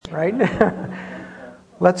right?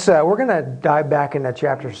 We're going to dive back into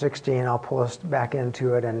chapter 16. I'll pull us back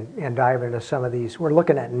into it and dive into some of these. We're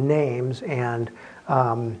looking at names, and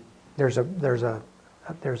there's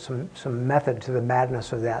some method to the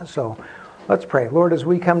madness of that. So let's pray. Lord, as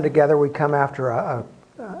we come together, we come after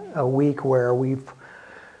a week where we've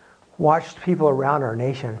watched people around our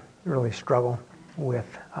nation really struggle with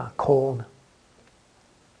cold.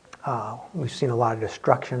 We've seen a lot of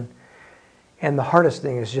destruction. And the hardest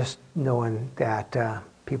thing is just knowing that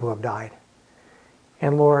people have died.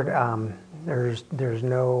 And Lord, there's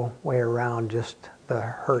no way around just the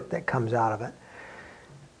hurt that comes out of it.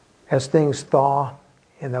 As things thaw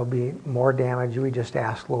and there'll be more damage, we just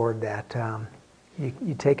ask, Lord, that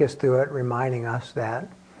you take us through it, reminding us that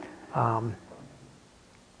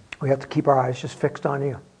we have to keep our eyes just fixed on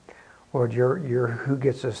you. Lord, you're who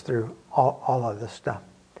gets us through all of this stuff.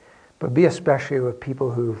 But be especially with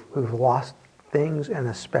people who've lost things, and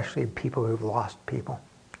especially people who've lost people.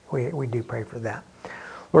 We do pray for that.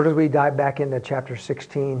 Lord, as we dive back into chapter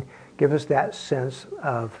 16, give us that sense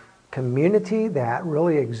of community that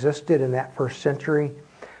really existed in that first century.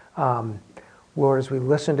 Lord, as we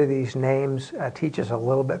listen to these names, teach us a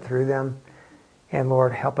little bit through them. And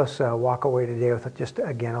Lord, help us walk away today with just,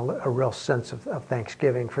 again, a real sense of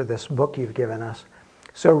thanksgiving for this book you've given us.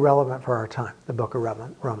 So relevant for our time, the book of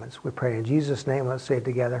Romans. We pray in Jesus' name. Let's say it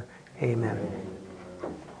together. Amen.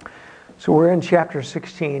 So we're in chapter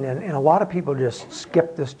 16, and a lot of people just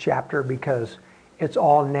skip this chapter because it's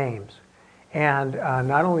all names. And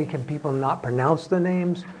not only can people not pronounce the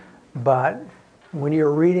names, but when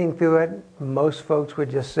you're reading through it, most folks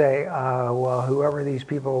would just say, well, whoever these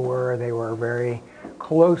people were, they were very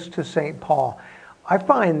close to St. Paul. I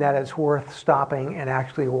find that it's worth stopping and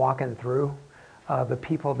actually walking through the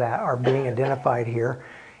people that are being identified here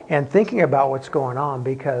and thinking about what's going on,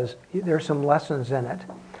 because there's some lessons in it.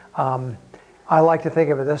 I like to think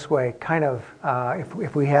of it this way, kind of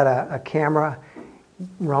if we had a camera,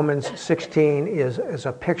 Romans 16 is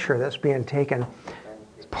a picture that's being taken.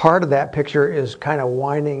 Part of that picture is kind of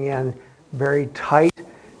winding in very tight,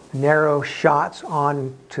 narrow shots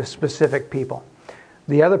on to specific people.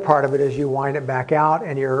 The other part of it is you wind it back out,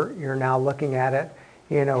 and you're now looking at it,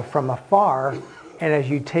 from afar. And as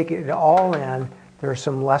you take it all in, there are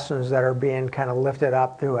some lessons that are being kind of lifted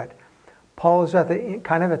up through it. Paul is at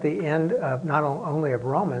the end of not only of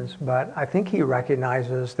Romans, but I think he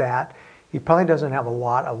recognizes that he probably doesn't have a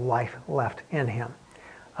lot of life left in him.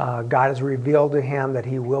 God has revealed to him that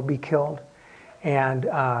he will be killed. And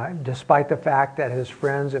despite the fact that his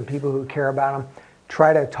friends and people who care about him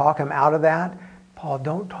try to talk him out of that, Paul,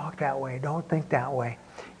 don't talk that way. Don't think that way.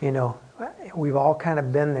 We've all kind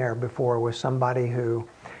of been there before with somebody who,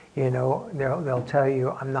 they'll tell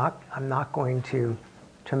you, I'm not going to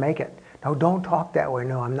make it. No, don't talk that way.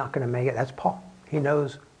 No, I'm not going to make it. That's Paul. He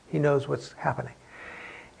knows what's happening.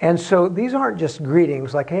 And so these aren't just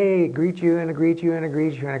greetings like, hey, greet you and I greet you and I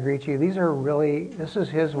greet you and I greet you. This is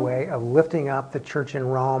his way of lifting up the church in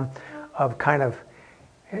Rome, of kind of,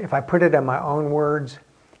 if I put it in my own words,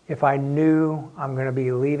 if I knew I'm going to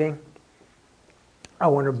be leaving, I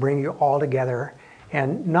want to bring you all together,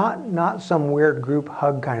 and not some weird group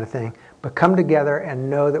hug kind of thing, but come together and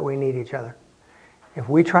know that we need each other. If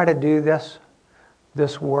we try to do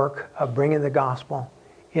this work of bringing the gospel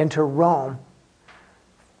into Rome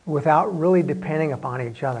without really depending upon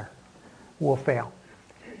each other, we'll fail.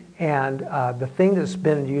 And the thing that's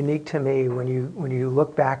been unique to me when you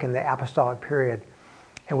look back in the apostolic period,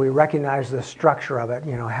 and we recognize the structure of it,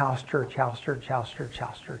 house church, house church, house church,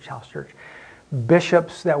 house church, house church.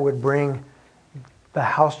 Bishops that would bring the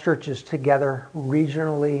house churches together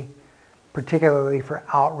regionally, particularly for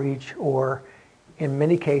outreach, or in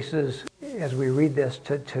many cases, as we read this,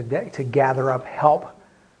 to gather up help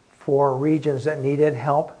for regions that needed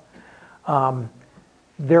help.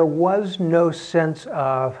 There was no sense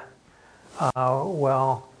of,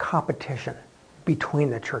 competition between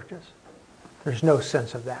the churches. There's no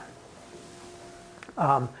sense of that.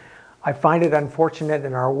 I find it unfortunate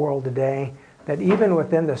in our world today that even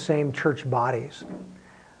within the same church bodies,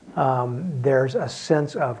 there's a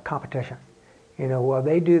sense of competition.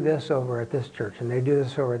 They do this over at this church, and they do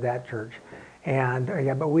this over at that church, and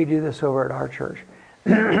but we do this over at our church.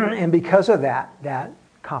 And because of that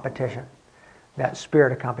competition, that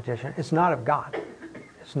spirit of competition, it's not of God.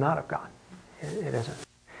 It's not of God. It isn't.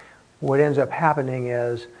 What ends up happening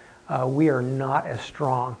is we are not as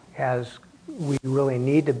strong as we really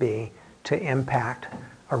need to be to impact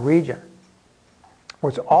a region.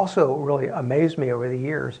 What's also really amazed me over the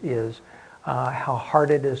years is how hard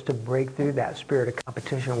it is to break through that spirit of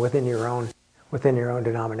competition within your own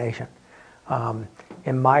denomination.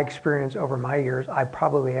 in my experience over my years, I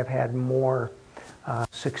probably have had more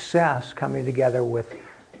success coming together with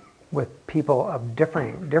people of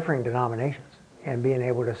differing denominations and being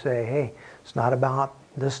able to say, hey, it's not about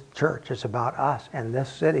this church, it's about us and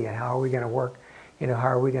this city, and how are we going to work, how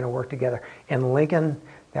are we going to work together. In Lincoln,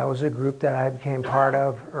 that was a group that I became part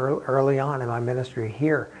of early on in my ministry.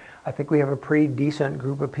 Here, I think we have a pretty decent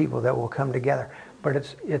group of people that will come together, but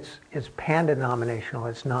it's pan-denominational.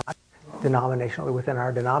 It's not denominational. Within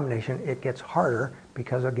our denomination, it gets harder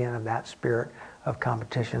because, again, of that spirit of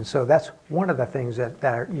competition. So that's one of the things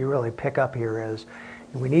that you really pick up here is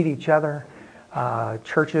we need each other.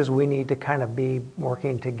 Churches, we need to kind of be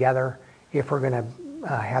working together if we're going to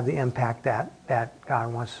have the impact that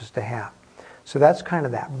God wants us to have. So that's kind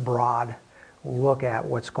of that broad look at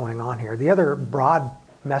what's going on here. The other broad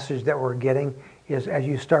message that we're getting is, as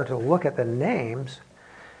you start to look at the names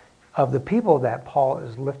of the people that Paul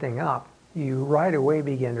is lifting up, you right away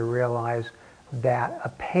begin to realize that a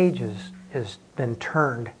page has been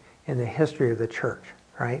turned in the history of the church,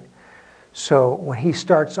 right? So when he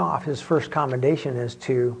starts off, his first commendation is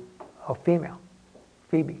to a female,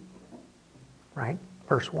 Phoebe, right?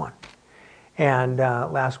 Verse 1. And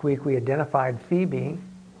last week we identified Phoebe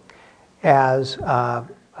as a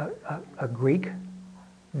Greek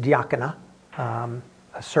diakona, a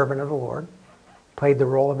servant of the Lord, played the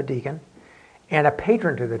role of a deacon, and a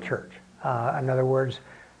patron to the church. In other words,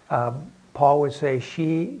 Paul would say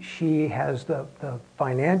she has the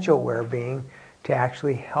financial well-being to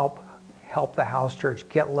actually help the house church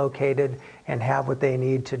get located and have what they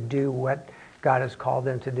need to do what God has called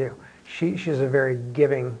them to do. She's a very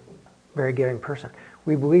giving person.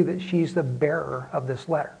 We believe that she's the bearer of this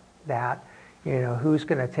letter, that who's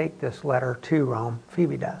going to take this letter to Rome?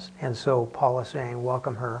 Phoebe does. And so Paul is saying,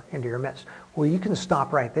 welcome her into your midst. Well, you can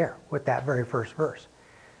stop right there with that very first verse.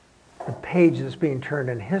 The page that's being turned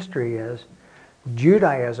in history is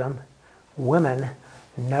Judaism, women,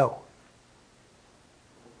 no.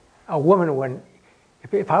 A woman wouldn't,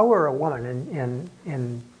 if I were a woman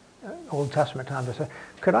in Old Testament times, I said,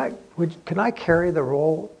 can I carry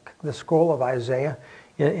the scroll of Isaiah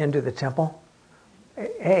into the temple?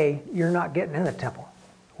 A, you're not getting in the temple.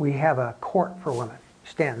 We have a court for women.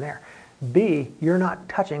 Stand there. B, you're not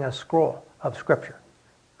touching a scroll of Scripture,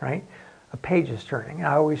 right? A page is turning.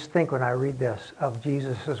 I always think when I read this of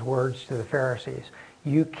Jesus' words to the Pharisees,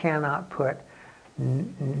 you cannot put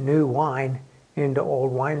new wine into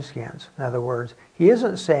old wineskins. In other words, he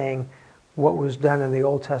isn't saying what was done in the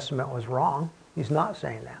Old Testament was wrong. He's not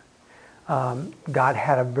saying that. God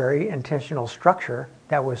had a very intentional structure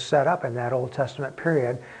that was set up in that Old Testament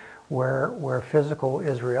period where physical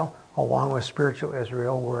Israel, along with spiritual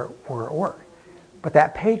Israel, were at work. But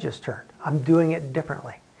that page is turned. I'm doing it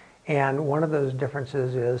differently. And one of those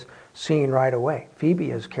differences is seen right away.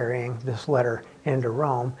 Phoebe is carrying this letter into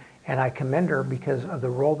Rome, and I commend her because of the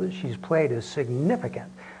role that she's played is significant,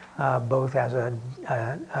 both as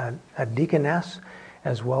a deaconess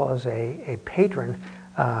as well as a patron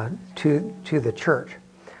to the church.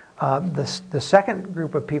 The second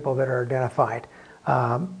group of people that are identified,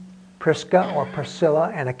 Prisca or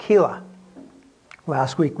Priscilla and Aquila.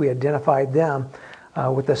 Last week we identified them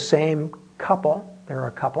with the same couple. They're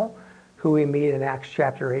a couple who we meet in Acts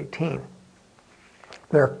chapter 18.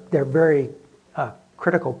 They're very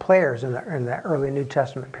critical players in the early New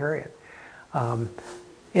Testament period.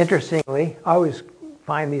 Interestingly, I always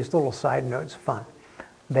find these little side notes fun.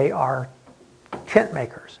 They are tent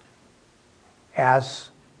makers, as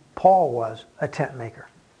Paul was a tent maker.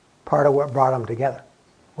 Part of what brought them together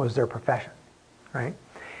was their profession, right?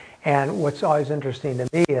 And what's always interesting to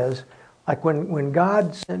me is, like when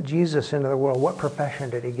God sent Jesus into the world, what profession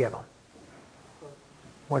did he give him?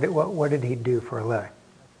 What did he do for a living?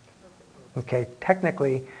 Okay,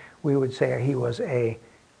 technically, we would say he was a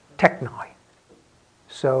technoi.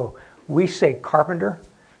 So we say carpenter,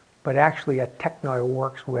 but actually a technoi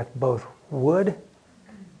works with both wood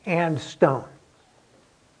and stone.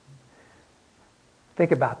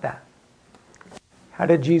 Think about that. How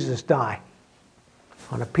did Jesus die?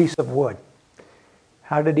 On a piece of wood.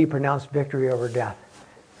 How did he pronounce victory over death?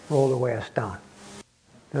 Rolled away a stone.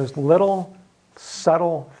 Those little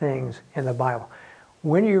subtle things in the Bible.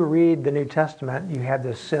 When you read the New Testament, you have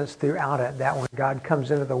this sense throughout it that when God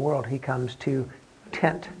comes into the world, he comes to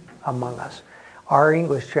tent among us. Our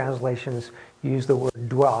English translations use the word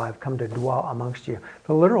dwell. I've come to dwell amongst you.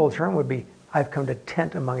 The literal term would be, I've come to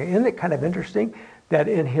tent among you. Isn't it kind of interesting that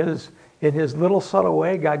in his little subtle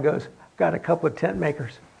way, God goes, I've got a couple of tent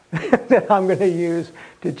makers that I'm going to use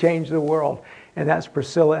to change the world. And that's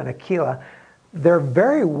Priscilla and Aquila. They're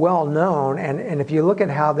very well known, and if you look at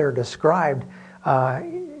how they're described,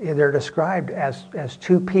 they're described as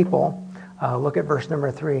two people. Look at verse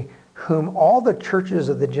number 3, whom all the churches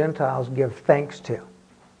of the Gentiles give thanks to.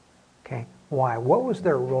 Okay, why? What was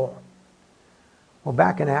their role? Well,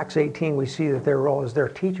 back in Acts 18, we see that their role is they're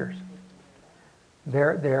teachers.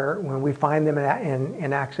 When we find them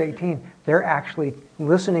in Acts 18, they're actually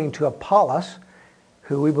listening to Apollos,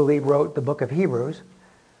 who we believe wrote the book of Hebrews,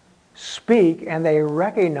 speak, and they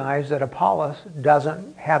recognize that Apollos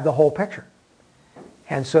doesn't have the whole picture.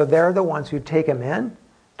 And so they're the ones who take him in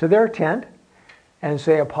to their tent and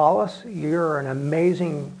say, Apollos, you're an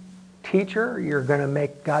amazing teacher.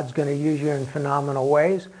 God's going to use you in phenomenal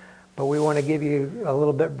ways, but we want to give you a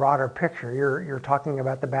little bit broader picture. You're talking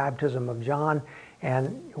about the baptism of John,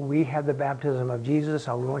 and we have the baptism of Jesus,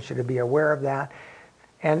 so we want you to be aware of that.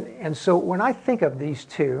 And so when I think of these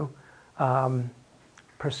two,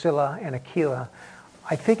 Priscilla and Aquila,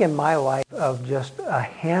 I think in my life of just a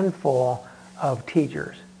handful of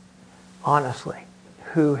teachers, honestly,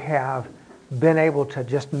 who have been able to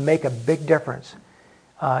just make a big difference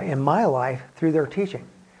in my life through their teaching.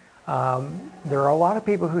 There are a lot of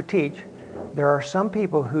people who teach. There are some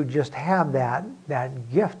people who just have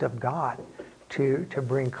that gift of God to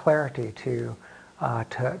bring clarity to a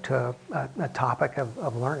topic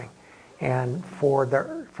of learning. And for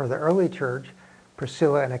the early church,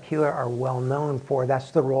 Priscilla and Aquila are well known for,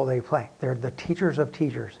 that's the role they play. They're the teachers of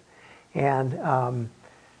teachers. And,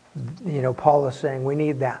 Paul is saying we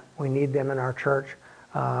need that. We need them in our church.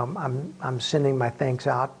 I'm sending my thanks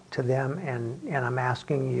out to them, and I'm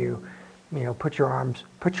asking you, put your arms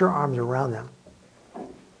around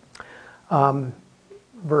them.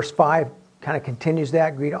 Verse 5 kind of continues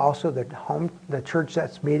that. Greet also the church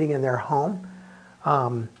that's meeting in their home.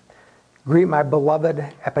 Greet my beloved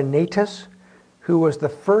Epaenetus, who was the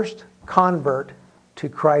first convert to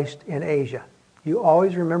Christ in Asia. You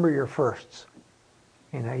always remember your firsts.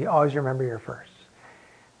 You always remember your firsts.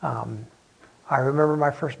 I remember my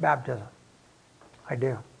first baptism. I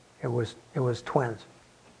do. It was twins,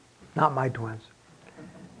 not my twins.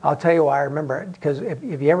 I'll tell you why I remember it, because if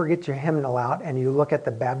you ever get your hymnal out and you look at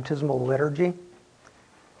the baptismal liturgy,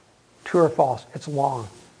 true or false, it's long.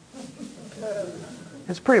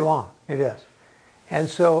 It's pretty long. It is. And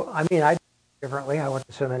so, I did it differently. I went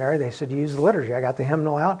to seminary. They said, use the liturgy. I got the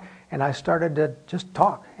hymnal out, and I started to just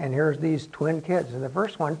talk. And here's these twin kids. And the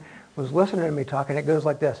first one was listening to me talk, and it goes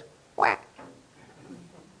like this. Whack.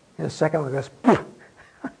 And the second one goes,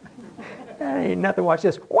 that ain't nothing. Watch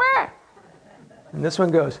this. Whack. And this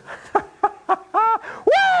one goes,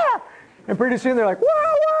 wah! And pretty soon they're like, wah,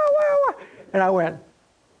 wah, wah, wah. And I went,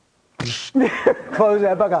 close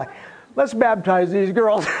that book. Let's baptize these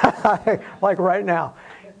girls. Like right now.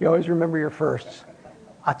 You always remember your firsts.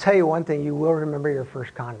 I'll tell you one thing, you will remember your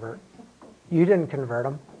first convert. You didn't convert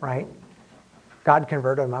them, right? God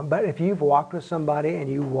converted them. But if you've walked with somebody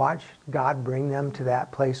and you watch God bring them to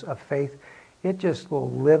that place of faith, it just will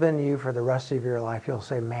live in you for the rest of your life. You'll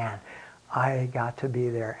say, man, I got to be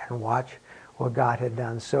there and watch what God had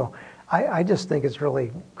done. So I just think it's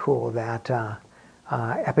really cool that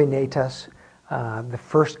Epaenetus, the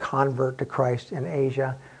first convert to Christ in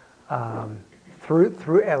Asia,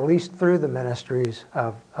 through at least through the ministries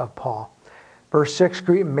of Paul. Verse 6,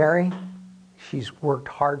 greet Mary. She's worked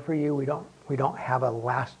hard for you. We don't have a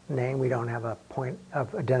last name. We don't have a point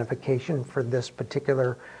of identification for this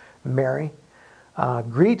particular Mary.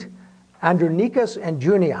 Greet Andronicus and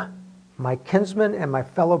Junia, my kinsmen and my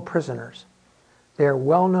fellow prisoners. They are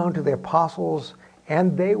well known to the apostles,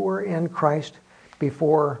 and they were in Christ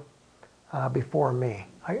before me.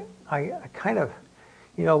 I kind of,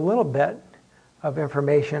 a little bit of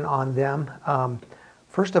information on them.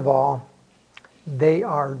 First of all, they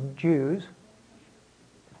are Jews,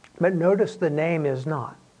 but notice the name is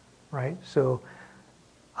not, right? So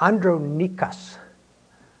Andronicus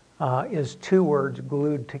is two words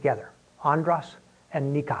glued together. Andros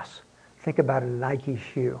and Nikos. Think about a Nike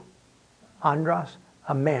shoe. Andros,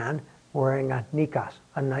 a man wearing a Nikos,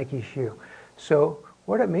 a Nike shoe. So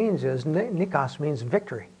what it means is, Nikos means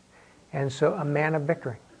victory. And so a man of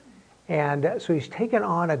victory. And so he's taken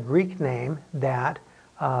on a Greek name that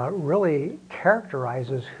really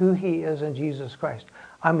characterizes who he is in Jesus Christ.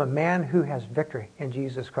 I'm a man who has victory in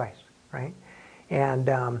Jesus Christ, right? And,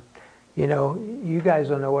 you guys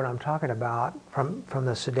don't know what I'm talking about from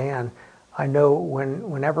the Sudan. I know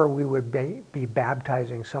whenever we would be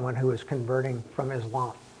baptizing someone who was converting from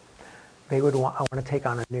Islam, they would I want to take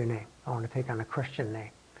on a new name. I want to take on a Christian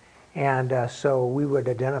name. And so we would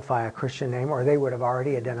identify a Christian name, or they would have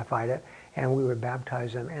already identified it, and we would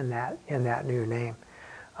baptize them in that new name.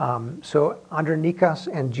 So Andronicus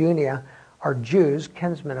and Junia are Jews,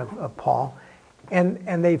 kinsmen of Paul,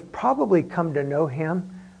 And they've probably come to know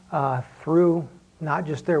him through not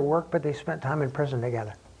just their work, but they spent time in prison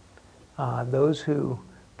together. Those who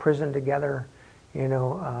prison together,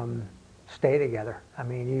 stay together. I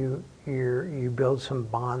mean, you build some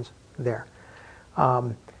bonds there.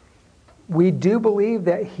 We do believe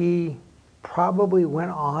that he probably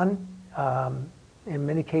went on. In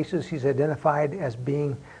many cases, he's identified as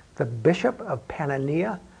being the bishop of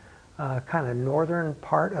Pannonia, kind of northern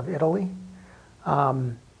part of Italy.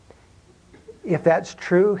 If that's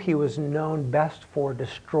true, he was known best for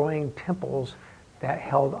destroying temples that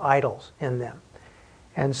held idols in them.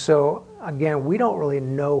 And so, again, we don't really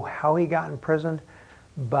know how he got imprisoned,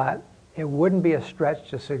 but it wouldn't be a stretch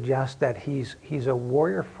to suggest that he's a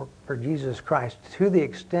warrior for Jesus Christ to the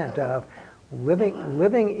extent of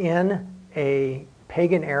living in a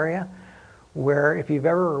pagan area where, if you've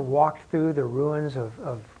ever walked through the ruins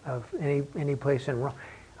of any place in Rome,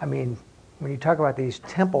 I mean, when you talk about these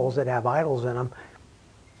temples that have idols in them,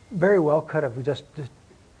 very well could have just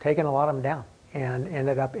taken a lot of them down and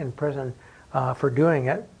ended up in prison for doing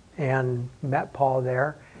it, and met Paul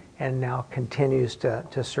there, and now continues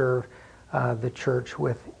to serve the church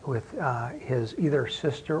with his either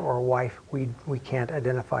sister or wife. We can't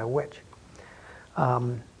identify which.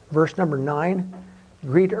 Verse number 9,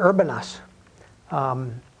 greet Urbanus.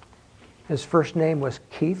 His first name was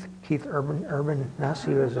Keith Urbanus.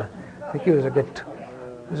 I think he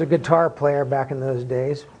was a guitar player back in those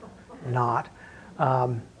days. Not.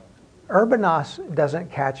 Urbanus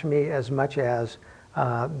doesn't catch me as much as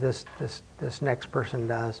this next person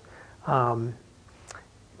does.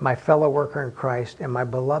 My fellow worker in Christ and my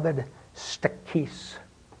beloved Stachys.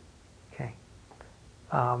 Okay.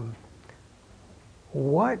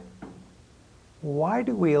 Why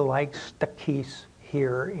do we like Stachys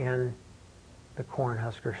here in the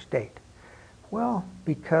Cornhusker State? Well,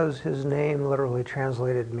 because his name literally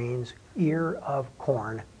translated means ear of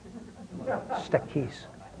corn. Stachys,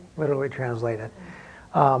 literally translated.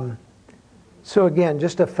 So again,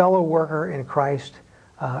 just a fellow worker in Christ,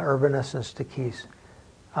 Urbanus and Stachys.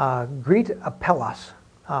 Greet Apelles.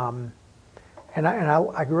 And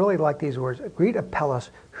I really like these words. Greet Apelles,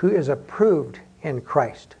 who is approved in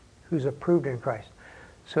Christ. Who's approved in Christ.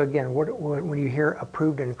 So again, when you hear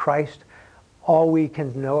approved in Christ, all we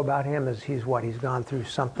can know about him is he's gone through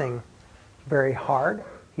something very hard.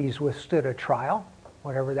 He's withstood a trial,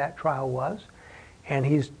 whatever that trial was, and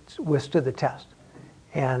he's withstood the test.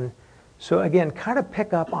 And so again, kind of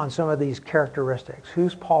pick up on some of these characteristics.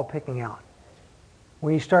 Who's Paul picking out?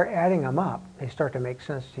 When you start adding them up, they start to make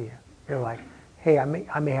sense to you. You're like, hey, I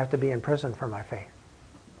may have to be in prison for my faith.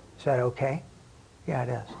 Is that okay? Yeah, it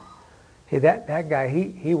is. Hey, that guy,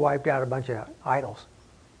 he wiped out a bunch of idols.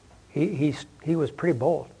 He was pretty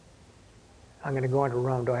bold. I'm going to go into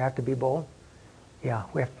Rome. Do I have to be bold? Yeah,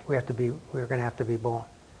 we're going to have to be bold.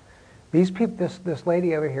 These people, this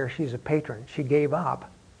lady over here, she's a patron. She gave up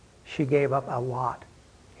a lot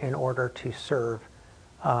in order to serve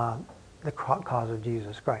the cause of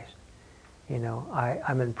Jesus Christ.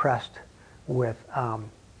 I'm impressed with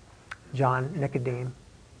John Nicodeme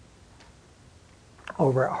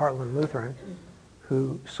over at Heartland Lutheran,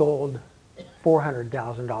 who sold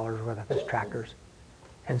 $400,000 worth of his tractors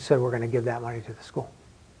and said, we're going to give that money to the school.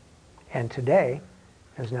 And today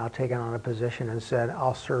has now taken on a position and said,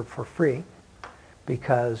 I'll serve for free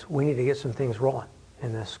because we need to get some things rolling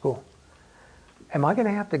in this school. Am I going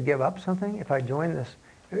to have to give up something if I join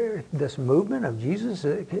this movement of Jesus?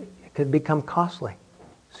 It could become costly.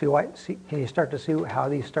 Can you start to see how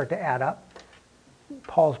these start to add up?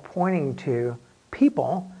 Paul's pointing to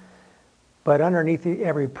people, but underneath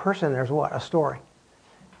every person there's what? A story.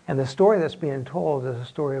 And the story that's being told is a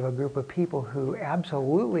story of a group of people who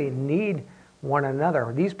absolutely need one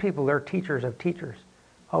another. These people are teachers of teachers.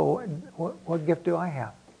 Oh, what gift do I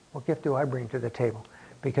have? What gift do I bring to the table?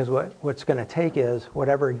 Because what's going to take is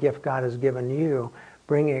whatever gift God has given you,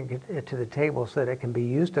 bringing it to the table so that it can be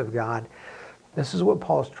used of God. This is what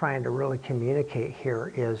Paul's trying to really communicate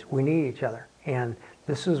here is we need each other. And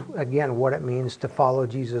this is, again, what it means to follow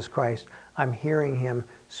Jesus Christ. I'm hearing him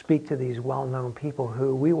speak to these well-known people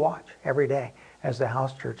who we watch every day as the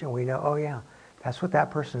house church, and we know, oh yeah, that's what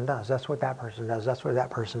that person does. That's what that person does. That's what that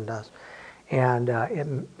person does. And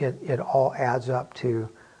it all adds up to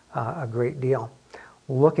a great deal.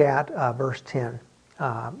 Look at verse 10,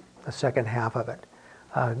 the second half of it.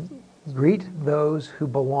 Greet those who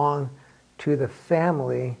belong to the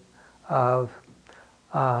family of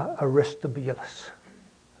Aristobulus.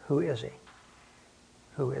 Who is he?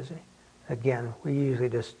 Who is he? Again, we usually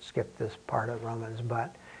just skip this part of Romans,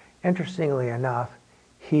 but interestingly enough,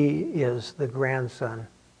 he is the grandson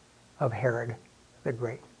of Herod the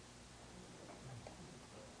Great.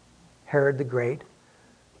 Herod the Great,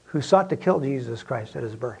 who sought to kill Jesus Christ at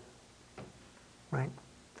his birth. Right?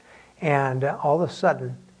 And all of a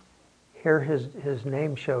sudden, here his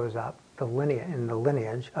name shows up in the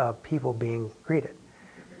lineage of people being greeted.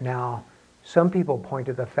 Now, some people point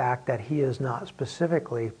to the fact that he is not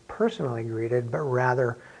specifically personally greeted, but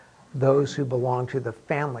rather those who belong to the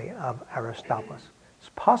family of Aristobulus. It's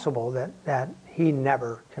possible that he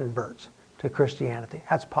never converts to Christianity.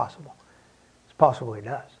 That's possible. It's possible he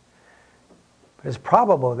does. But it's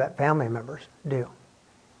probable that family members do.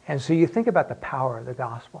 And so you think about the power of the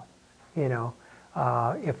gospel. You know,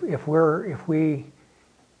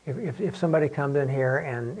 if somebody comes in here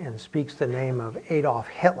and speaks the name of Adolf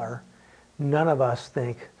Hitler, none of us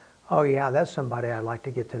think, oh yeah, that's somebody I'd like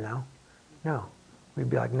to get to know. No. We'd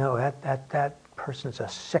be like, no, that person's a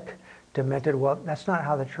sick, demented. Well, that's not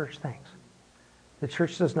how the church thinks. The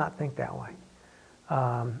church does not think that way.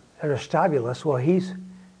 Aristobulus, well, he's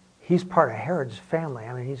part of Herod's family.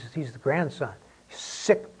 I mean, he's the grandson.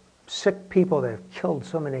 Sick people that have killed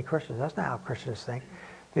so many Christians. That's not how Christians think.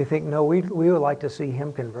 They think, no, we would like to see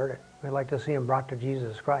him converted. We'd like to see him brought to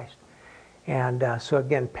Jesus Christ. And so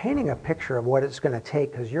again, painting a picture of what it's going to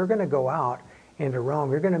take, because you're going to go out into Rome,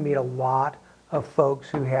 you're going to meet a lot of folks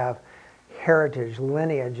who have heritage,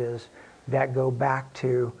 lineages that go back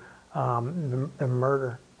to the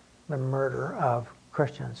murder of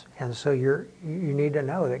Christians. And so you need to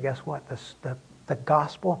know that, guess what? The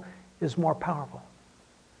gospel is more powerful.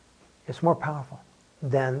 It's more powerful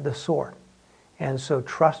than the sword. And so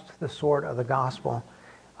trust the sword of the gospel.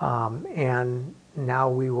 And now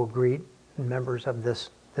we will greet members of this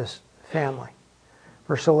family.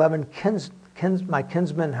 Verse 11, my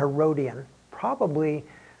kinsman Herodian probably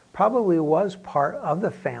was part of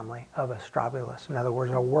the family of Aristobulus. In other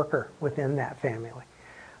words, a worker within that family.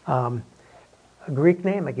 A Greek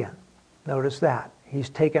name again. Notice that. He's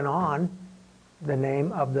taken on the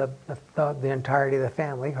name of the entirety of the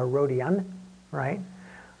family, Herodian, right?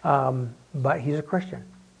 But he's a Christian.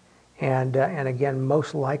 And again,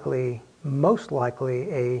 most likely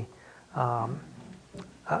a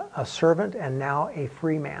servant and now a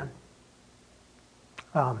free man.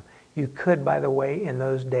 You could, by the way, in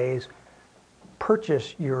those days,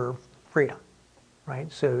 purchase your freedom, right?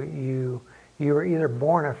 So you were either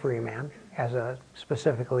born a free man,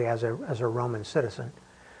 specifically as a Roman citizen,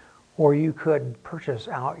 or you could purchase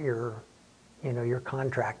out your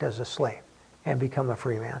contract as a slave and become a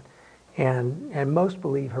free man. And most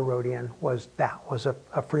believe Herodian was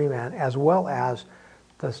a free man, as well as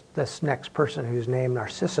this next person who's named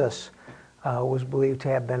Narcissus was believed to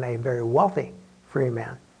have been a very wealthy free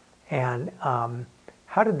man. And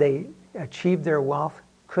how did they achieve their wealth?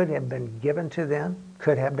 Could have been given to them.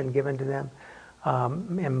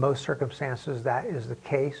 In most circumstances, that is the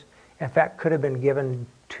case. In fact, could have been given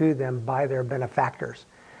to them by their benefactors.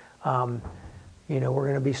 We're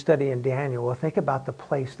going to be studying Daniel. Well, think about the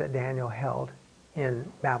place that Daniel held in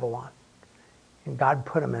Babylon. And God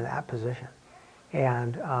put him in that position.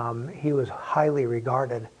 And he was highly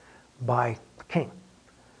regarded by the king,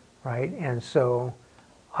 right? And so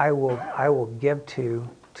I will give to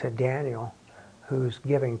Daniel who's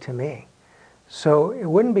giving to me. So it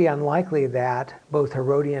wouldn't be unlikely that both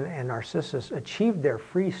Herodian and Narcissus achieved their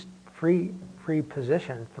free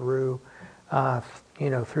position through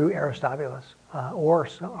Aristobulus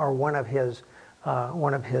or one of his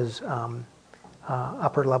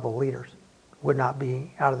upper level leaders. Would not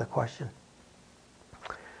be out of the question.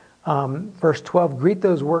 Verse 12, greet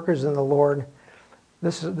those workers in the Lord.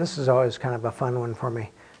 This is always kind of a fun one for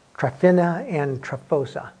me. Tryphena and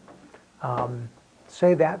Tryphosa.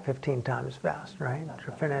 Say that 15 times fast, right?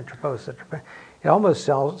 Tryphena and Tryphosa. It almost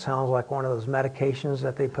sounds like one of those medications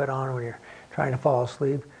that they put on when you're trying to fall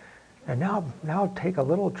asleep. And now take a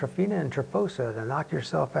little Tryphena and Tryphosa to knock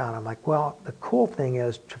yourself out. I'm like, well, the cool thing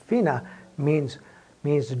is Tryphena means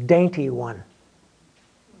dainty one.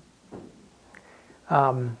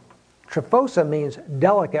 Tryphosa means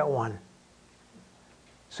delicate one.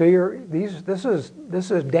 So this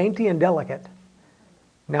is dainty and delicate.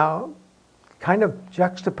 Now, kind of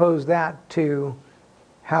juxtapose that to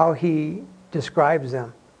how he describes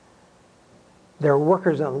them. They're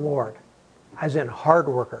workers in the Lord, as in hard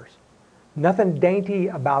workers. Nothing dainty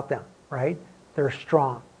about them, right? They're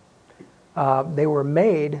strong. They were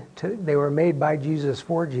made by Jesus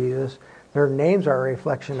for Jesus. Their names are a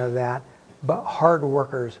reflection of that, but hard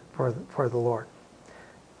workers for the Lord.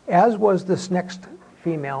 As was this next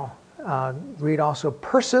female, read also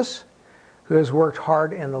Persis, who has worked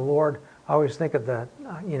hard in the Lord. I always think of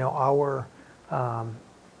our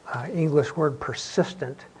English word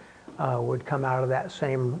persistent. would come out of that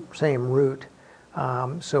same root.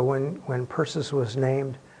 So when Persis was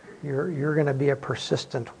named, you're going to be a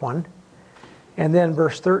persistent one. And then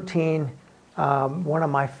verse 13, one of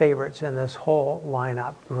my favorites in this whole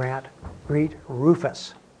lineup, greet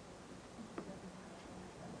Rufus.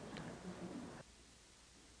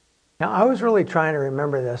 Now, I was really trying to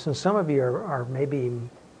remember this, and some of you are maybe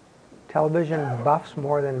television buffs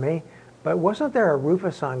more than me, but wasn't there a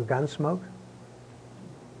Rufus on Gunsmoke?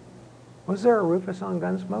 Was there a Rufus on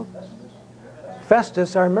Gunsmoke?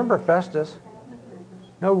 Festus, I remember Festus.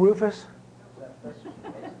 No Rufus?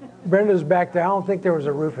 Brenda's back there. I don't think there was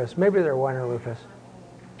a Rufus. Maybe there wasn't a Rufus.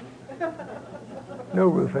 No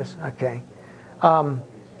Rufus. Okay.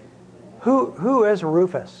 Who is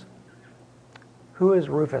Rufus? Who is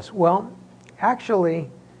Rufus? Well,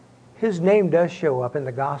 actually, his name does show up in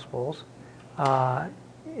the Gospels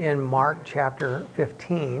in Mark chapter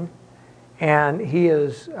 15, and he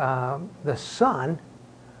is the son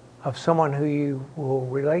of someone who you will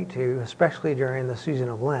relate to, especially during the season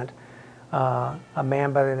of Lent, a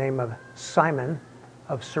man by the name of Simon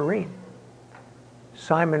of Cyrene.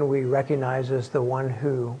 Simon we recognize as the one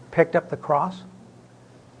who picked up the cross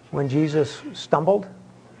when Jesus stumbled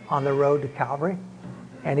on the road to Calvary,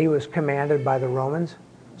 and he was commanded by the Romans,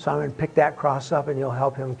 Simon, pick that cross up and you'll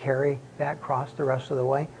help him carry that cross the rest of the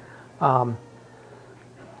way.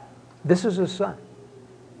 This is his son.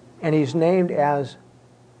 And he's named as,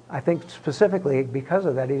 I think specifically because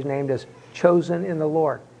of that, he's named as chosen in the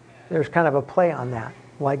Lord. There's kind of a play on that.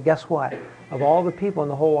 Like, guess what? Of all the people in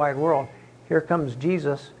the whole wide world, here comes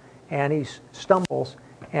Jesus, and he stumbles,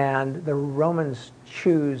 and the Romans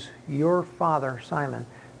choose your father, Simon,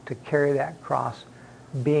 to carry that cross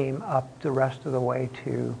beam up the rest of the way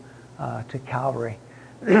to Calvary.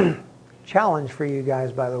 Challenge for you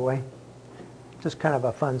guys, by the way. Just kind of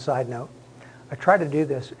a fun side note. I try to do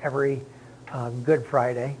this every Good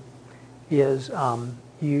Friday. Is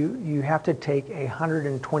you have to take a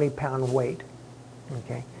 120-pound weight,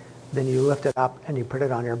 okay? Then you lift it up and you put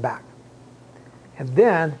it on your back. And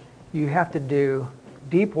then you have to do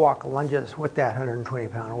deep walk lunges with that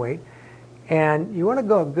 120-pound weight. And you want to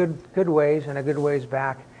go a good ways and a good ways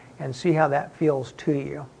back and see how that feels to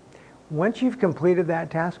you. Once you've completed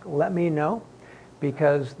that task, let me know,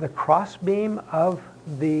 because the cross beam of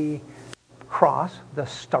the cross, the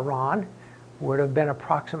staron, would have been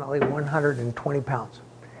approximately 120 pounds.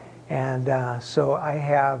 And so I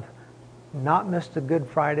have not missed a Good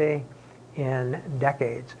Friday in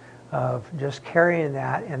decades of just carrying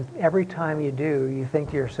that. And every time you do, you think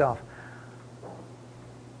to yourself,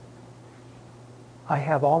 I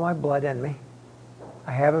have all my blood in me.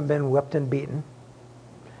 I haven't been whipped and beaten.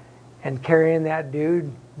 And carrying that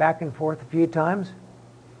dude back and forth a few times,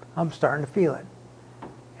 I'm starting to feel it.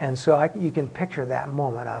 And so you can picture that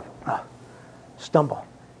moment of stumble.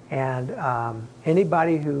 And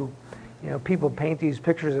anybody who, people paint these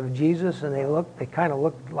pictures of Jesus and they kind of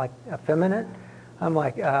look like effeminate. I'm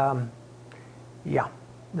like, yeah,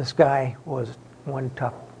 this guy was one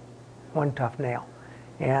tough nail.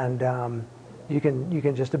 And you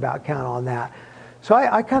can just about count on that. So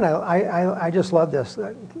I just love this.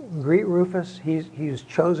 Greet Rufus. He's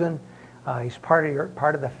chosen. He's part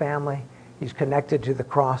of the family. He's connected to the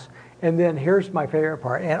cross. And then here's my favorite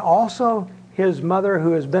part. And also his mother,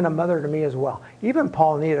 who has been a mother to me as well. Even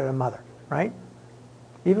Paul needed a mother, right?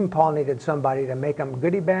 Even Paul needed somebody to make him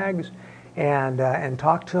goodie bags and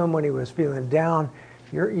talk to him when he was feeling down.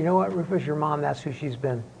 You know what, Rufus, your mom, that's who she's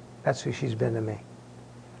been. That's who she's been to me.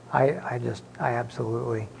 I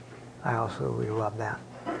absolutely love that.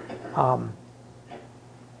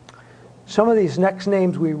 Some of these next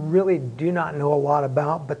names we really do not know a lot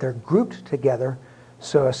about, but they're grouped together.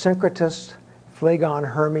 So Asyncritus, Phlegon,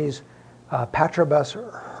 Hermes, Patrobus,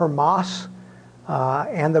 Hermas,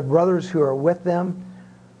 and the brothers who are with them.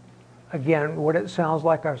 Again, what it sounds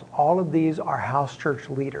like is all of these are house church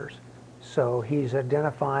leaders. So he's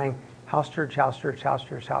identifying house church,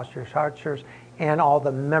 and all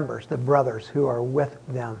the members, the brothers who are with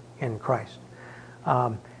them in Christ.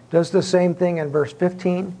 Does the same thing in verse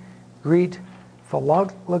 15. Greet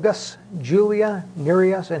Philologus, Julia,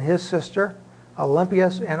 Nereus and his sister,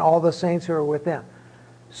 Olympias, and all the saints who are with them.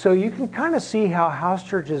 So you can kind of see how house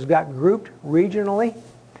churches got grouped regionally,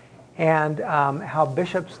 and how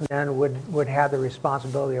bishops then would have the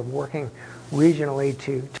responsibility of working regionally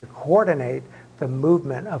to coordinate the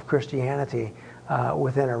movement of Christianity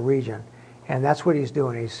within a region. And that's what he's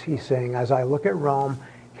doing. He's saying, as I look at Rome,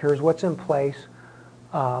 here's what's in place.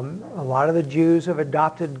 A lot of the Jews have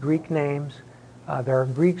adopted Greek names. There are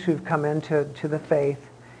Greeks who've come into the faith,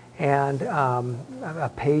 and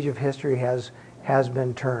a page of history has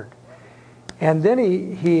been turned. And then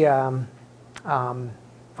he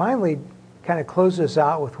finally kind of closes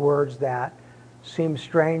out with words that seem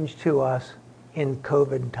strange to us in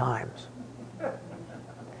COVID times.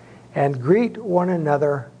 And greet one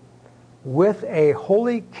another with a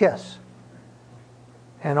holy kiss,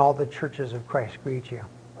 and all the churches of Christ greet you.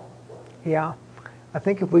 Yeah, I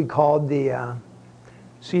think if we called the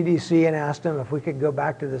CDC and asked them if we could go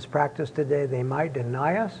back to this practice today, they might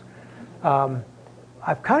deny us.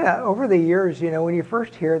 I've kind of, over the years, when you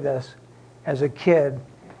first hear this as a kid,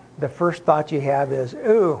 the first thought you have is,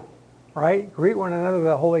 ooh, right? Greet one another with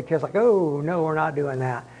a holy kiss. Like, oh, no, we're not doing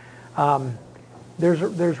that.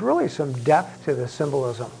 There's really some depth to the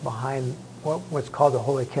symbolism behind what's called the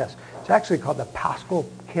holy kiss. It's actually called the paschal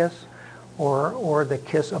kiss, or the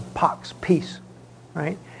kiss of pax, peace,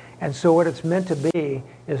 right? And so what it's meant to be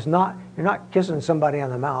is you're not kissing somebody on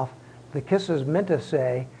the mouth. The kiss is meant to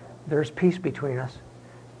say there's peace between us,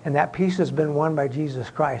 and that peace has been won by Jesus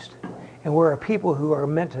Christ. And we're a people who are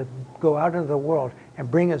meant to go out into the world and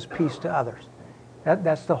bring His peace to others.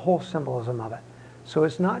 That's the whole symbolism of it. So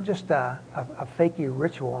it's not just a fakey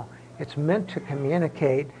ritual. It's meant to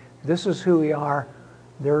communicate, this is who we are.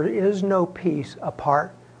 There is no peace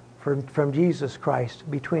apart from Jesus Christ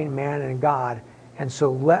between man and God. And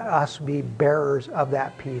so let us be bearers of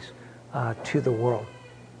that peace to the world.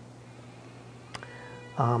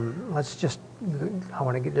 I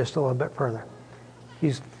want to get just a little bit further.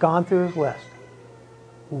 He's gone through his list.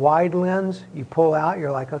 Wide lens, you pull out,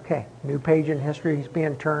 you're like, okay, new page in history is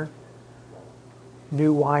being turned.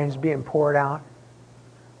 New wine's being poured out.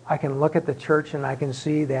 I can look at the church and I can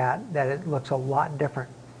see that it looks a lot different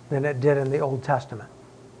than it did in the Old Testament.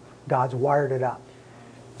 God's wired it up.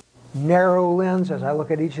 Narrow lens, as I look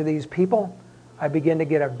at each of these people, I begin to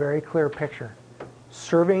get a very clear picture.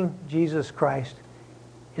 Serving Jesus Christ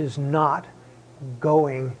is not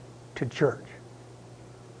going to church.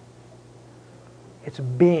 It's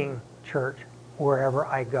being church wherever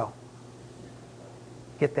I go.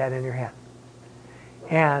 Get that in your head.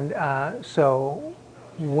 And so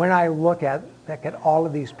when I look at all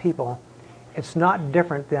of these people, it's not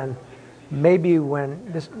different than maybe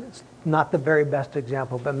it's not the very best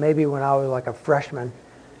example, but maybe when I was like a freshman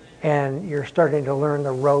and you're starting to learn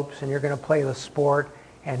the ropes and you're going to play the sport,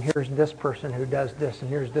 and here's this person who does this, and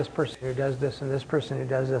here's this person who does this, and this person who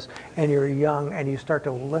does this, and you're young and you start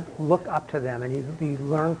to look up to them and you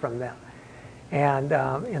learn from them. And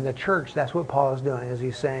in the church, that's what Paul is doing, is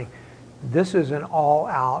he's saying, this is an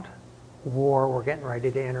all-out war we're getting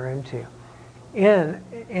ready to enter into. In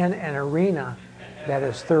an arena that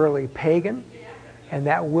is thoroughly pagan and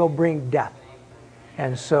that will bring death.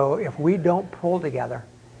 And so if we don't pull together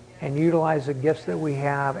and utilize the gifts that we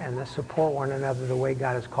have and to support one another the way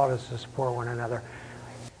God has called us to support one another,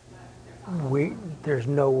 there's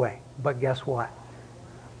no way. But guess what?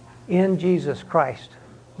 In Jesus Christ,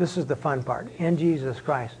 this is the fun part. In Jesus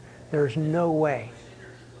Christ, there's no way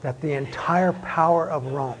that the entire power of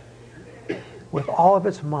Rome, with all of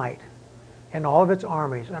its might and all of its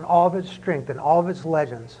armies and all of its strength and all of its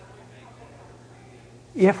legends,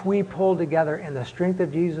 if we pull together in the strength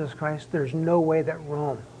of Jesus Christ, there's no way that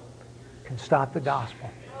Rome can stop the gospel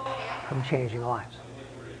from changing lives.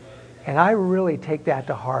 And I really take that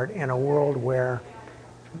to heart in a world where,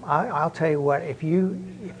 I'll tell you what, if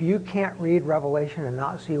you can't read Revelation and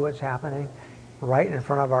not see what's happening right in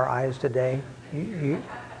front of our eyes today,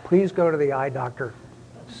 please go to the eye doctor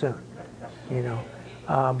soon,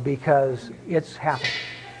 because it's happening.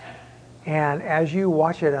 And as you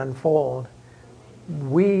watch it unfold,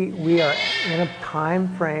 we are in a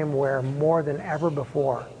time frame where more than ever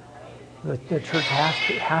before, the church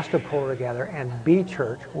has to pull together and be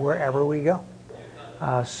church wherever we go.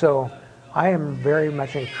 So I am very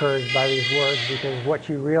much encouraged by these words, because what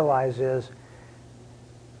you realize is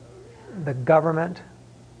the government,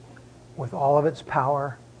 with all of its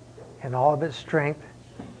power and all of its strength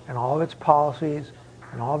and all of its policies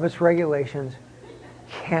and all of its regulations,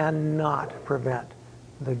 cannot prevent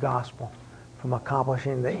the gospel from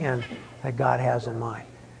accomplishing the end that God has in mind.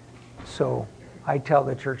 So I tell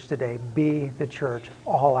the church today, be the church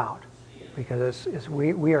all out, because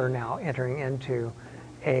we are now entering into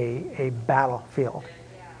a battlefield,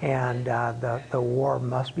 and the war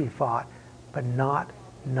must be fought, but not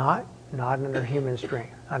under human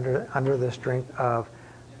strength, under the strength of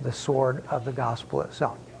the sword of the gospel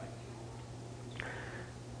itself.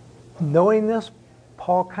 Knowing this,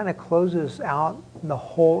 Paul kind of closes out the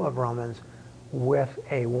whole of Romans with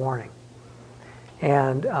a warning.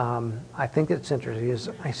 And I think it's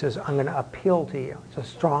interesting. He says, I'm going to appeal to you. It's a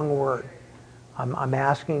strong word. I'm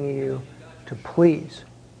asking you to please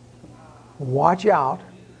watch out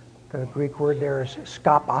The Greek word there is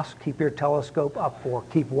skopos, keep your telescope up for,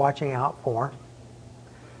 keep watching out for.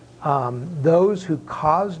 Those who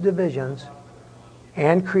cause divisions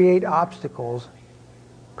and create obstacles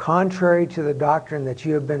contrary to the doctrine that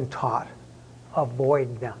you have been taught,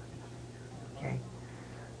 avoid them. Okay?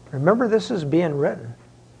 Remember, this is being written.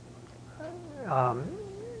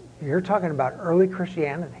 You're talking about early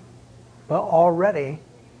Christianity. But already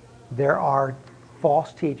there are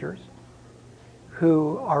false teachers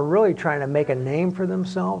who are really trying to make a name for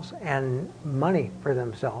themselves and money for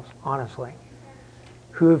themselves, honestly,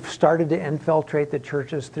 who have started to infiltrate the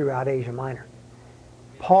churches throughout Asia Minor.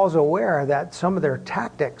 Paul's aware that some of their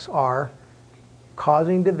tactics are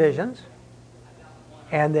causing divisions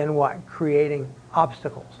and then what? Creating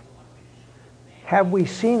obstacles. Have we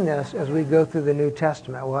seen this as we go through the New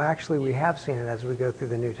Testament? Well, actually, we have seen it as we go through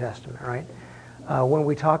the New Testament, right? When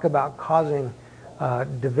we talk about causing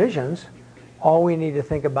divisions, all we need to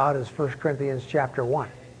think about is 1 Corinthians chapter 1.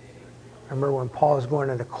 Remember when Paul is going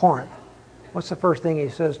into Corinth, what's the first thing he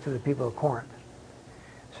says to the people of Corinth?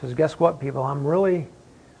 He says, guess what, people? I'm really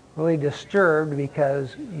disturbed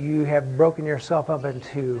because you have broken yourself up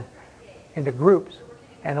into groups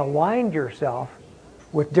and aligned yourself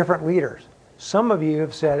with different leaders. Some of you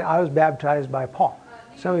have said, I was baptized by Paul.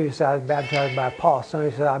 Some of you said, I was baptized by Paul. Some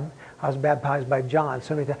of you said, I was baptized by John.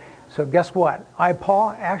 So guess what?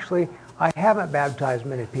 Paul, actually, I haven't baptized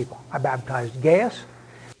many people. I baptized Gaius.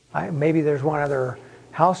 Maybe there's one other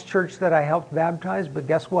house church that I helped baptize, but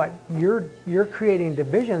guess what? You're creating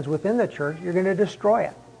divisions within the church. You're going to destroy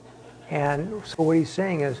it. And so what he's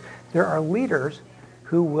saying is there are leaders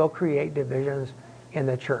who will create divisions in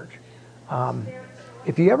the church.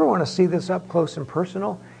 If you ever want to see this up close and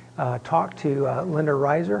personal, talk to Linda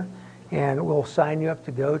Reiser, and we'll sign you up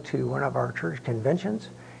to go to one of our church conventions,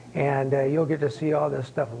 and you'll get to see all this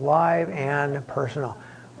stuff live and personal.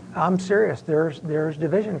 I'm serious. There's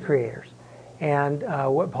division creators, and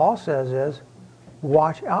what Paul says is,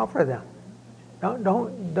 watch out for them.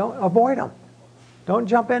 Don't avoid them. Don't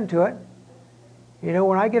jump into it. You know,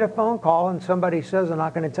 when I get a phone call and somebody says, I'm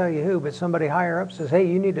not going to tell you who, but somebody higher up says, hey,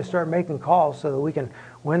 you need to start making calls so that we can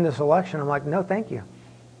win this election. I'm like, no, thank you.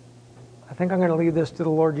 I think I'm going to leave this to the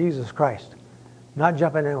Lord Jesus Christ. Not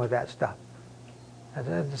jumping in with that stuff.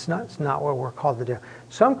 It's not what we're called to do.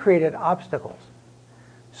 Some created obstacles.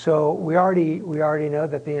 So we already know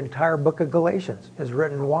that the entire book of Galatians is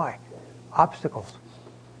written why? Obstacles.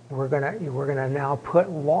 We're gonna now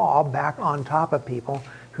put law back on top of people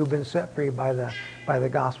who've been set free by the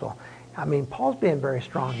gospel. I mean, Paul's being very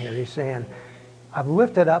strong here. He's saying, I've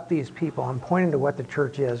lifted up these people. I'm pointing to what the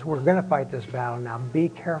church is. We're going to fight this battle now. Be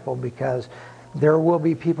careful, because there will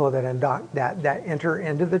be people that enter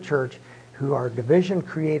into the church who are division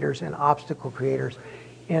creators and obstacle creators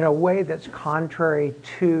in a way that's contrary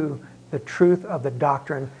to the truth of the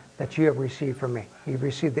doctrine that you have received from me. You've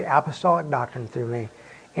received the apostolic doctrine through me.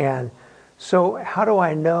 And so how do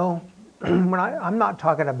I know? When I'm not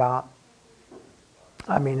talking about,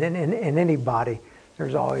 I mean, in any body,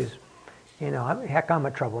 there's always, you know, heck, I'm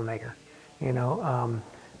a troublemaker, you know.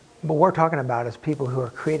 But we're talking about is people who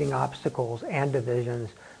are creating obstacles and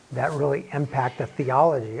divisions that really impact the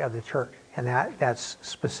theology of the church. And that's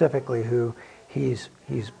specifically who he's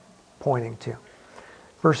pointing to.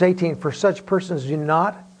 Verse 18, for such persons do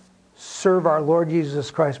not serve our Lord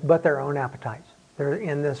Jesus Christ, but their own appetites. They're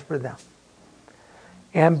in this for them.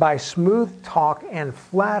 And by smooth talk and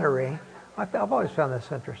flattery, I've always found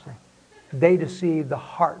this interesting, they deceive the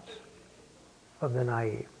hearts of the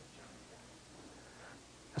naive.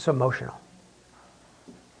 It's emotional.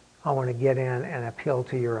 I want to get in and appeal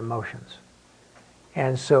to your emotions.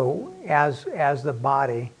 And so as the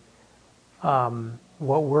body,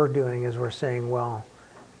 what we're doing is we're saying, well,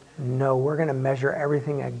 no, we're going to measure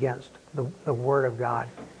everything against the Word of God.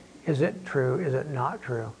 Is it true? Is it not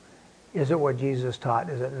true? Is it what Jesus taught?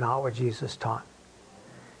 Is it not what Jesus taught?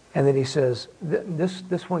 And then he says,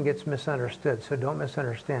 this one gets misunderstood, so don't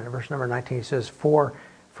misunderstand. In verse number 19 he says, For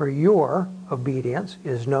your obedience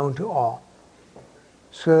is known to all,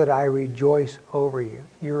 so that I rejoice over you.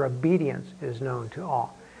 Your obedience is known to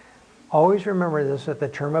all. Always remember this, that the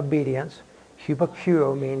term obedience,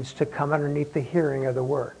 hupakuo, means to come underneath the hearing of the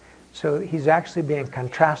word. So he's actually being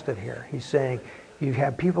contrasted here. He's saying, you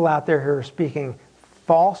have people out there who are speaking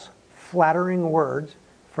false, flattering words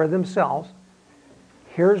for themselves.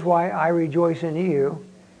 Here's why I rejoice in you.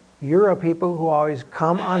 You're a people who always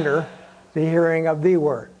come under the hearing of the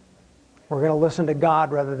word. We're going to listen to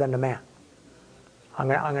God rather than to man. I'm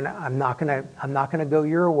not going to go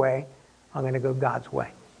your way. I'm going to go God's way.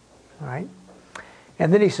 All right?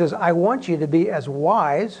 And then he says, I want you to be as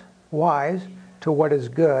wise to what is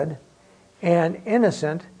good, and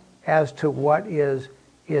innocent as to what is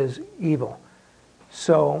evil.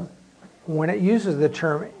 So when it uses the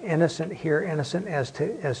term innocent here, innocent as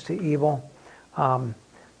to evil,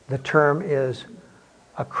 the term is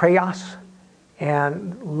akreios,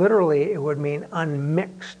 and literally it would mean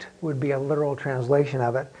unmixed, would be a literal translation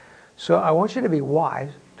of it. So I want you to be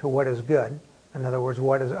wise to what is good, in other words,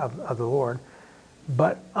 what is of the Lord,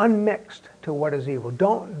 but unmixed to what is evil.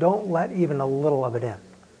 Don't let even a little of it in,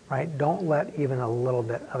 right? Don't let even a little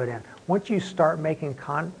bit of it in. Once you start making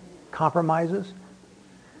compromises,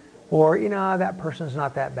 or, that person's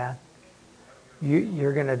not that bad,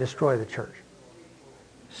 you're going to destroy the church.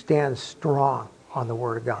 Stand strong on the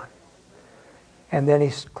Word of God. And then he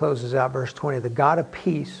closes out verse 20, the God of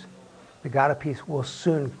peace will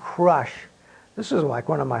soon crush. This is like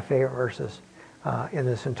one of my favorite verses in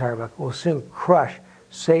this entire book. Will soon crush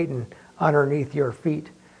Satan underneath your feet.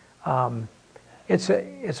 It's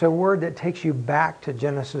a word that takes you back to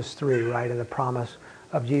Genesis 3, right, and the promise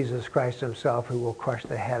of Jesus Christ himself, who will crush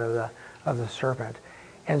the head of the serpent.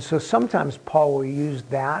 And so sometimes Paul will use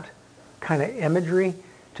that kind of imagery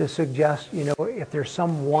to suggest, if there's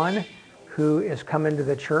someone who is coming to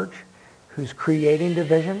the church, who's creating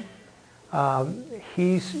division,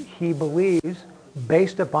 he believes,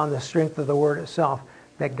 based upon the strength of the word itself,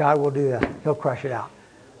 that God will do that. He'll crush it out.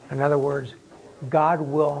 In other words, God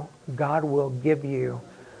will give you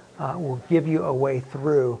a way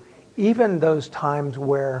through, even those times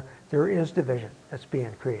where there is division that's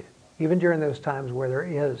being created. Even during those times where there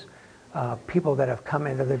is people that have come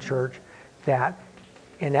into the church that,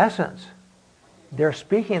 in essence, they're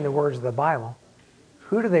speaking the words of the Bible.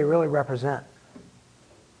 Who do they really represent?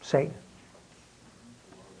 Satan.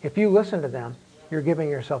 If you listen to them, you're giving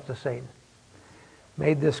yourself to Satan.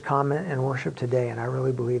 Made this comment in worship today, and I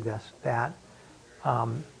really believe this, that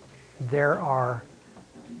there are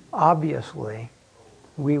obviously,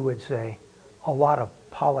 we would say, a lot of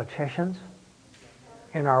politicians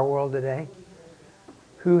in our world today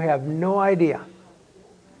who have no idea.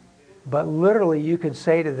 But literally you could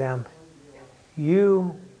say to them,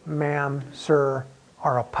 you, ma'am, sir,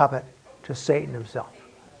 are a puppet to Satan himself.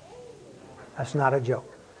 That's not a joke.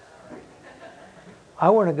 I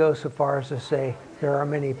want to go so far as to say there are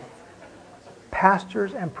many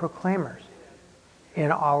pastors and proclaimers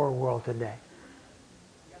in our world today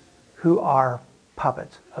who are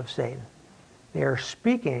puppets of Satan. They are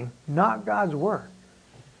speaking not God's word,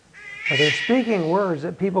 but they're speaking words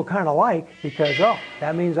that people kind of like because,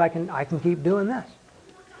 that means I can keep doing this.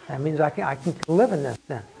 That means I can live in this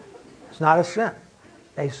then. It's not a sin.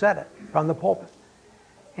 They said it from the pulpit.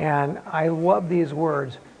 And I love these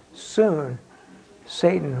words. Soon,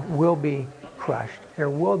 Satan will be crushed. There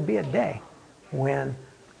will be a day when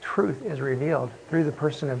truth is revealed through the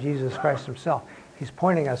person of Jesus Christ himself. He's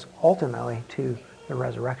pointing us ultimately to the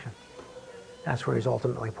resurrection. That's where he's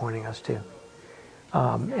ultimately pointing us to.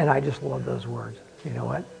 And I just love those words. You know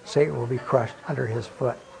what? Satan will be crushed under his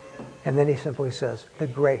foot. And then he simply says, the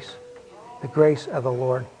grace of the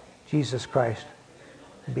Lord Jesus Christ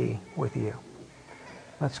be with you.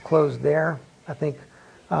 Let's close there. I think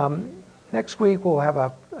next week we'll have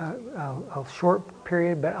a short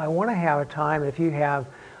period, but I want to have a time, if you have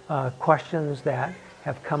questions that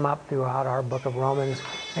have come up throughout our book of Romans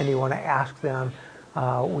and you want to ask them,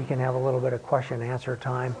 we can have a little bit of question and answer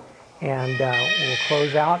time. And we'll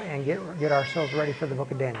close out and get ourselves ready for the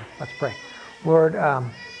book of Daniel. Let's pray. Lord,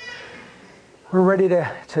 we're ready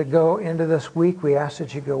to go into this week. We ask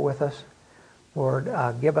that you go with us. Lord,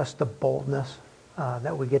 give us the boldness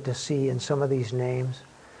that we get to see in some of these names.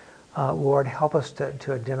 Lord, help us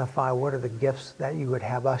to identify what are the gifts that you would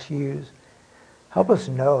have us use. Help us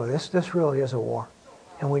know this really is a war,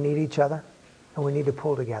 and we need each other, and we need to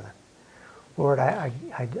pull together. Lord, I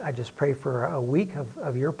just pray for a week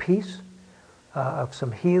of your peace, of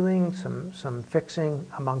some healing, some fixing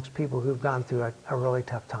amongst people who've gone through a really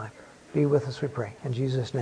tough time. Be with us, we pray. In Jesus' name.